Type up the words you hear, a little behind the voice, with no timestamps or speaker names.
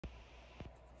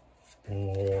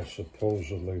Well,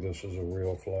 supposedly this is a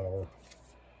real flower.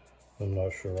 I'm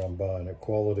not sure I'm buying it.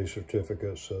 Quality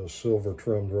certificate says silver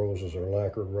trimmed roses are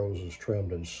lacquered roses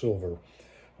trimmed in silver,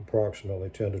 approximately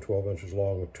 10 to 12 inches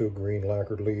long with 2 green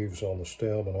lacquered leaves on the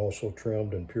stem and also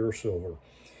trimmed in pure silver.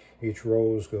 Each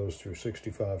rose goes through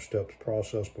 65 steps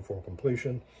process before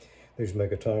completion. These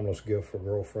make a timeless gift for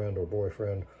girlfriend or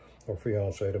boyfriend or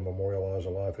fiance to memorialize a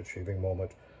life-achieving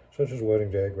moment, such as wedding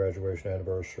day, graduation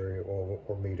anniversary,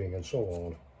 or meeting, and so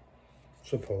on,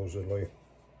 supposedly.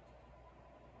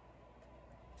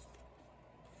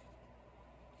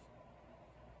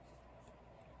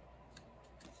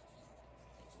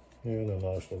 And a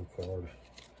nice little card.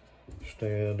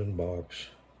 Stand and box.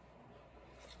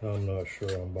 I'm not sure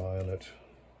I'm buying it.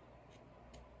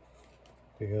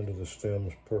 The end of the stem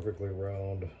is perfectly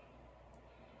round.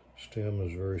 Stem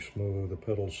is very smooth. The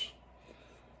petals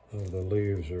of the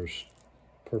leaves are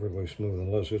perfectly smooth,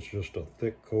 unless it's just a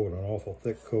thick coat, an awful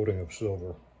thick coating of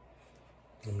silver.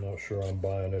 I'm not sure I'm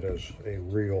buying it as a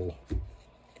real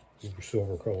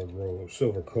silver colored rose,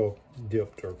 silver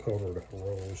dipped or covered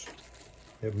rose.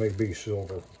 It may be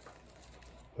silver,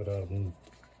 but I've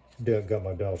got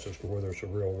my doubts as to whether it's a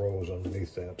real rose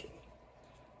underneath that.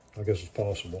 I guess it's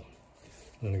possible.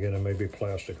 And again, it may be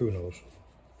plastic, who knows?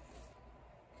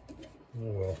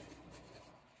 Oh well.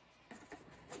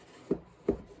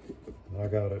 I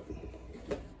got it.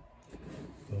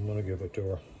 I'm gonna give it to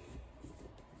her.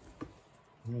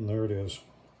 And there it is.